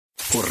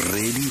o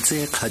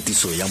reditse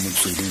kgatiso ya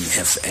Motsweding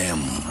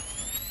FM.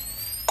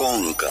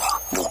 Konka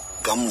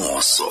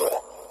bokamoso.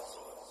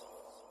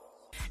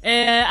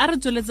 A re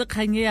tsweletse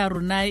kgang ya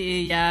rona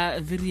ya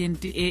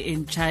variant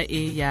entšha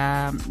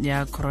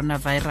ya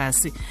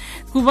coronavirus.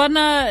 Go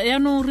bona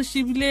yaanong re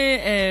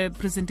shebile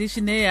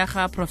presentation ya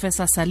ga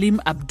Professor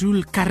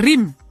Abdool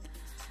Karim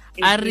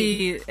a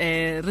re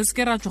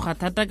se ra tsoga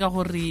thata ka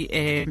gore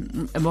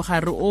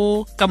mogare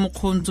o ka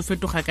mokgontso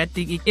fetoga ka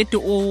teng ekete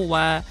o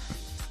wa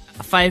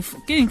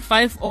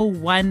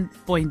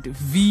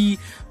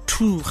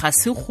 501.V2 ga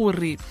se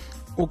gore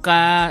o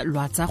ka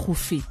lwatsa go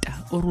feta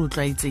o re o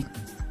tlwaetseng.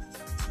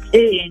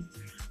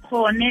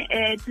 Gone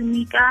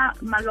tumika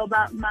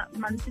maloba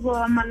mantsibo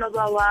wa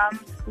maloba wa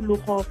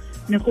lugo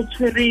ne go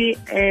tshwere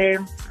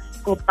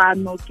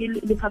kopano ke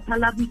lefapha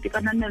la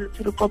boitekanelo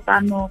tshwere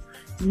kopano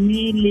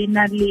mme le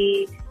na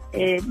le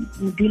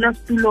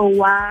modulasetulo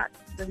wa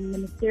the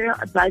Ministerial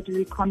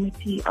Advisory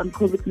Committee on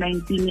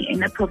COVID-19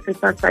 ene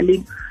Professor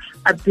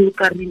Abdool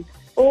Karim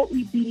o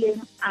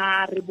ibileng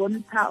a re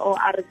bontsha o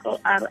a re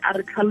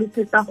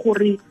tlhalosetsa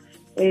gore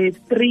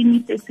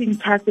strain tse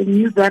sentšha tse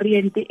new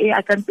variant e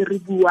a ka ntse re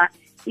bua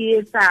e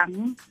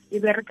etsang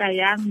e bereka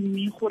yang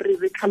mme gore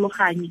re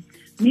tlhaloganye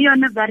mme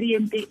yone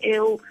variant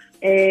eo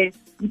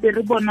ntse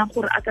re bona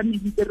gore a ka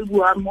meditse re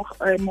bua mo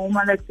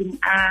malatsing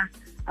a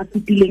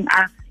fetileng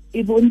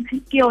e bontsi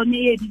ke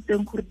yone e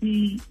editseng gore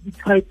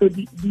ditshwaetso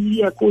di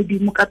ya ko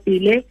godimo ka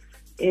pele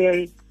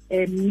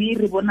mme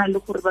re bona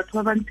le gore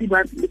batho ba bantsi ba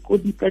le ko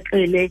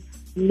dipetlele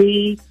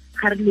le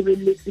ga re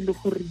lebeletse le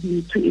gore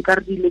ditho e ka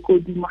re di le ko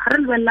godimo ga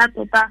re lebelela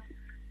tota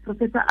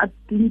Professor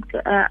Abdool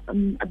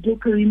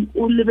Karim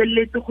o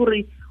lebeletse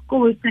gore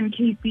ko Western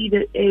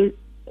Cape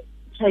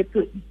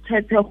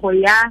phetogo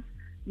ya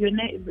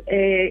yone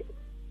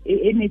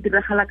e ne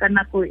diragala ka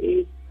nako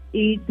e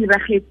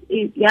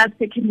diragetse ya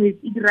second wave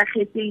e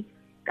diragetse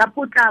ka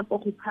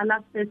potlako go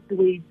phala first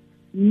wave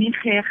mme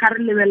ga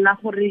re lebelela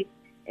gore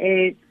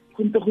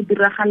go ntse go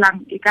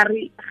diragalang e ka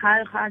re ga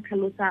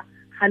tlhalosa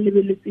ga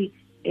lebeletse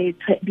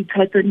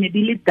ditshwaetso ne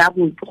di le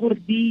double ke gore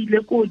di ile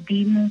ko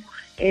godimo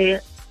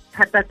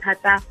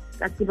thata-thata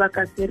ka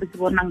sebaka se re se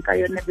bonang ka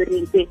yone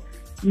variant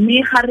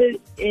mme ga re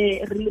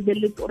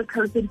lebeletse o re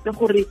tlhaloseditse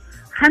gore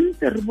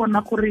gantse re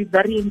bona gore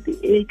variant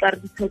e ka re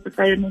ditshwaetso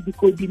tsa yone di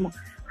ko godimo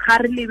ga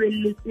re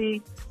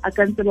lebeletse a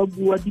ka ntse ba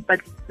bua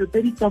dipatlisiso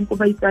tse di tswang ko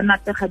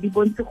baitseanape ga di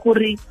bontshe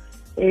gore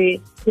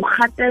go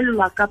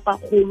gatelelwa kapa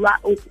o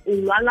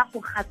lwala go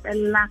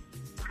gatelela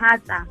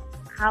thata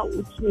ga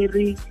o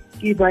tshwere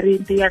ke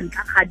variant ya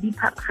ntlha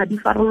ga di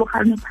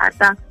farologane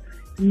thata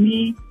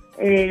mme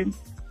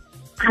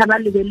ga ba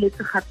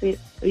lebeletse gape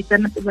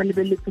baitseanape ba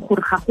lebeletse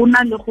gore ga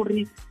gona le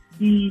gore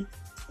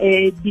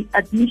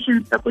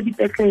di-admissions tsa ko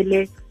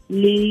dipetlele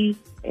le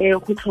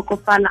go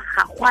tlhokofala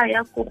ga go ya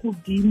ko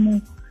godimo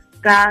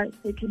ka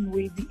second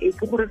wave ke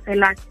gore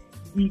fela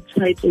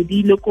ditshwaetso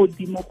di ile ko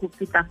godimo go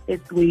feta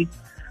first wave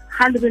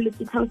ga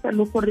lebeletse tlhalosa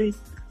le gore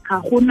ga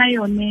gona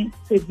yone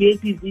severe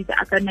disease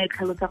a kana e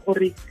tlhalosa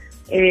gore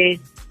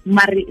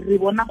mare re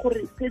bona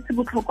gore se se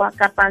botlhokwa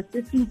kapa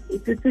se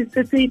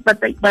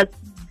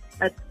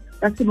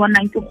ba se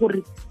bonang ke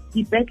gore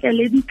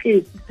dipetlele di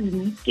tletse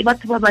ke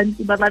batho ba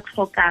bantsi ba ba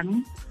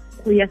tlhokang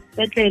go ya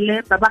sepetlele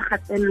ba ba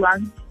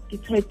gatelelwang ke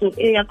tshwaetso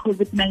e ya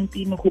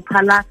COVID-19 go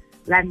phala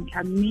la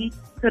ntlha mme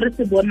se re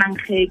se bonang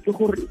ke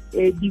gore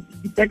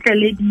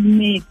dipetlele di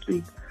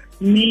imetswe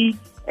mme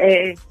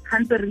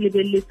gantse re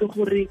lebeletse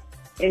gore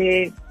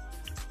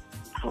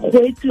go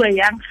etsiwa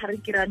yang ga re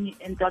kirane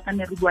ento a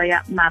kane re bua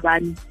ya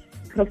maabane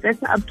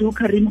Professor Abdool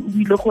Karim o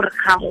buile gore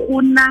ga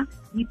gona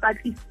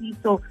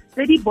dipatlisiso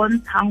tse di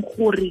bontshang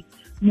gore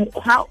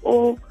mokgwa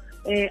o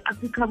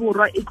Afrika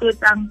Borwa e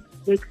tletsang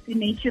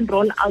vaccination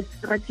roll out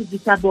strategy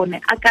sa bone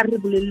a ka re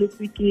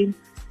boleletse ke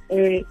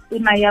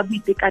tsena ya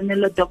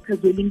boitekanelo Dr.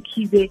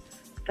 Kibe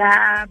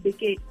ka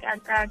beke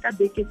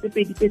tse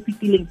pedi tse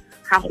fetileng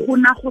ga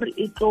gona gore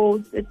e tlo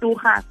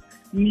setoga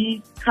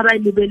mme ga ba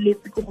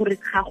lebeletse ke gore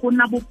ga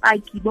gona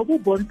bopaki bo bo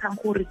bontshang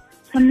gore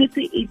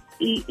tshwanetse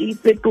e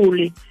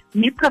fetole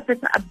mme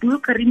Professor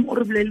Abdool Karim o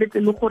re boleletse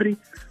le gore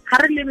ga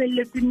re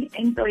lebeletse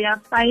ento ya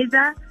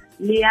Pfizer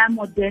le ya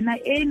Moderna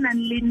e nang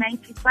le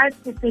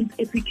 95%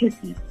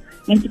 efficacy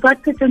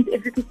 95%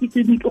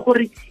 efficacy ke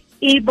gore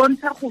e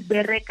bontsha go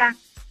bereka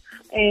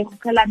go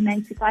kala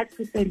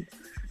 95%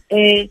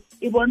 e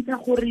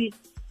bontsha gore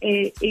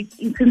e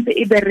sentse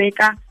e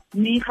bereka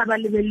mme ga ba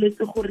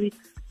lebeletse gore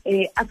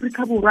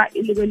Afrika Borwa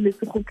e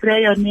lebeletse go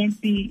kry-a yone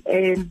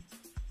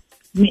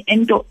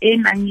meento e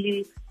nang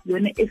le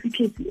yone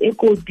efficacy e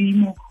ko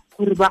godimo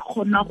gore ba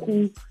kgona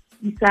go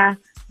isa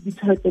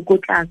ditshwaetso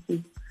ko tlase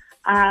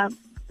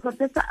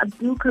Professor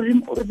Abdool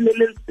Karim o re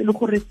boleletse le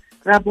gore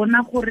ra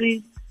bona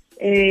gore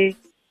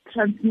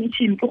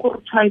transmission ke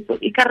gore tshwaetso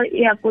e ka re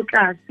e ya ko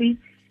tlase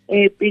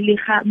pele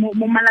ga mo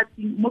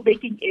malatsing mo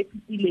bekeng e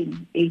fetileng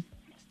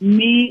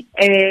mme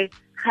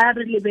ga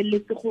re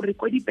lebeletse gore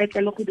ko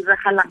dipetlele go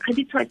diragalang ga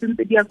ditshwaetso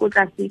tse di ya ko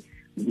tlase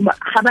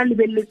ga ba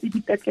lebeletse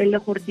dipetlele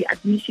gore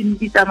di-admission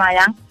di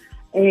tsamayang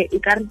e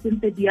ka re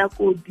sentse di ya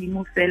ko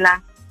godimo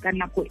fela ka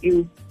nako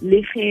eo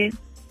le ge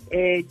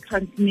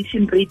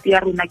transmission rate ya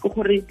rona ke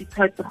gore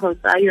ditshwaetsego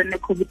tsa yone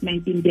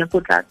COVID-19 di ya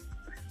ko tlase.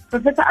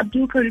 Professor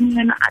Abdool Karim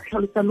yena a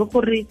tlhalosa le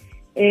gore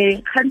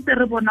gantse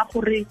re bona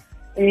gore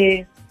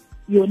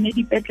yone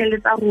dipetlele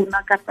tsa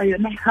rona kapa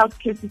yone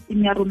healthcare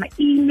system ya rona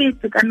e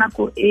imetse ka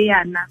nako e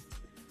yana.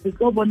 Re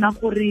tlo bona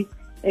gore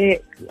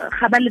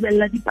ga ba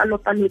lebella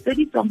dipalopalo tse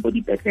di tswang ko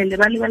dipetlele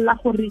ba lebella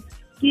gore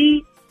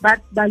ke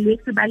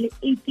balwetse ba le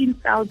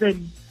 18,000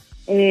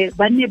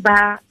 ba ne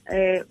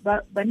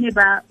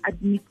ba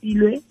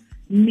admitilwe,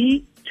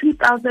 mme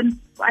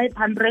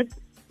 2,500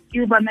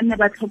 ke ba ne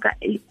ba tlhoka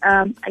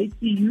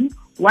ICU,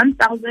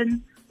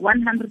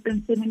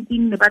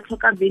 1,117 ne ba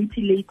tlhoka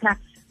ventilator,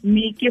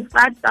 mme ke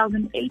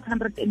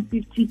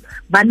 5,850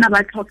 bana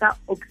ba tlhoka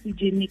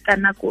oxygen ka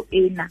nako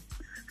ena.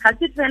 Ga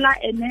se fela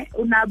ene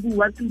o na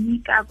bua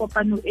tumi ka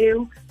kopano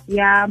eo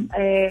ya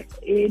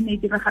e ne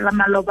diragala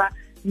maloba,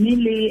 mme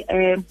le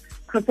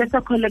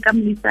Professor Koleka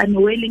Mlisane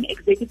Welling,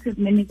 Executive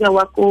Manager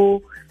wa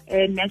ko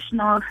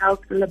National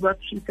Health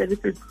Laboratory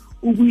Services,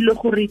 o buile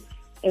gore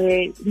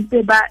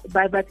ntse ba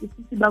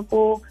batlisisi ba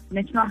ko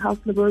National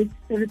Health Laboratory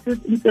Services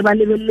ntse ba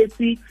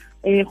lebeletse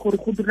gore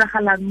go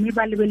diragalang, mme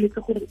ba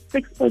lebeletse gore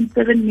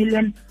 6.7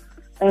 million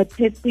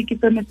tests ke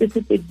tsone tse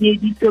di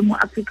editswe mo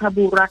Africa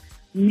Borwa,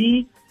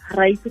 mme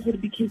ra itse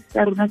gore di-case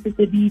tsa rona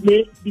tse di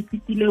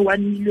fetile 1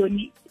 million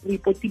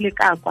reportile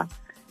ka kwa.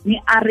 Mme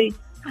a re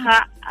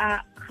ga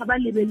ba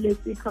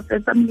lebeletse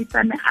Professor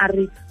Mlisane a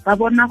re ba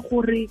bona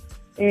gore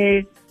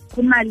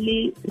go na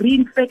le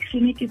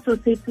reinfection ke so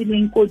se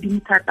leng ko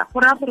dimthata go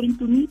ra gore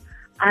ntumi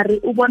a re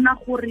o bona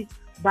gore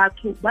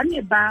batho ba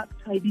ne ba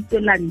tshwaeditse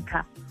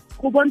lantlha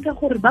go bontsha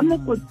gore ba mo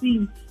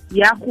kotsing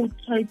ya go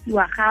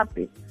tshwaediwa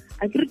gape.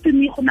 A ke re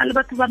tumi go na le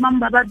batho ba mang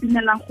ba ba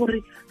dumelang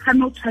gore ga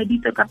no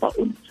tshwaeditse kapa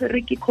o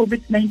tshwere ke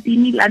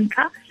COVID-19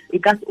 lantlha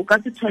o ka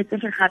se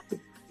tshwaetsege gape.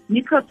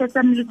 Mme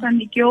Professor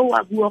Mlisane ke o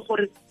a bua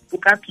gore o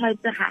ka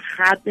tshwaetsega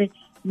gape,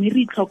 mme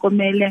re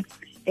itlhokomele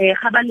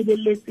ga ba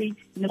lebeletse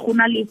ne go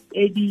na le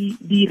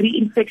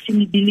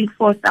di-reinfection di le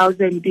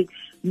 4,000,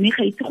 mme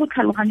ga itse go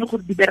tlhaloganye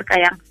gore di bereka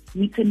yang,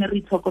 mme tsene re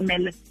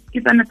itlhokomele. Ke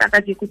tsone tsa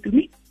ka jeko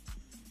tumi.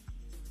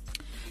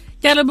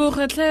 Ke a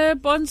lebogetlhe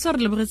Pontsho,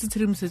 re lebogetse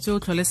tshedimosetso o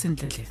tlhole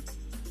sentletlhe.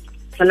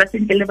 Tlhola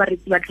sentle le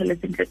baretsi ba tlhole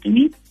sentle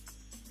tumi.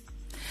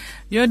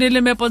 Yone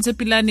le me Pontsho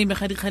Pilane me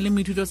ga dikgale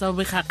moithuto sa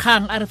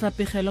bobegakgang a re fa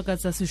pegelo ka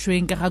tsa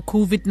sešweng ka ga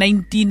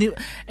COVID-19.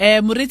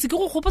 Moretsi ke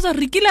go gopotsa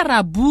re kile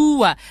ra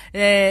bua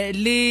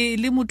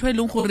le motho e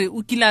leng gore o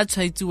kile a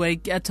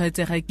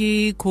tshwaetsega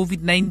ke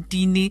COVID-19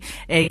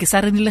 ke sa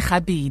rene le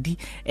gabedi.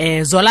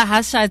 Zola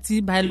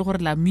Hashatsi ba ile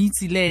gore la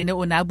mitsi le ene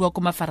o ne a bua ko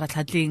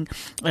mafaratlhatlheng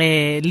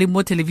le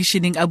mo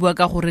televisioneng a bua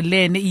ka gore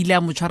le ene ile a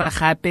mo tshwara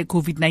gape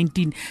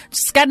COVID-19.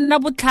 Ska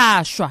nna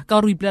botlhaswa ka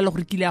gore o ipelela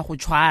gore kile a go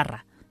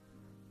tshwara.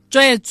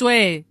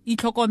 Tswe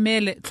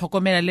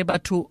itlhokomela le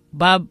batho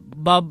ba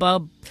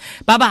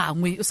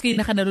bangwe o se ke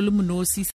inaganelo le monosi.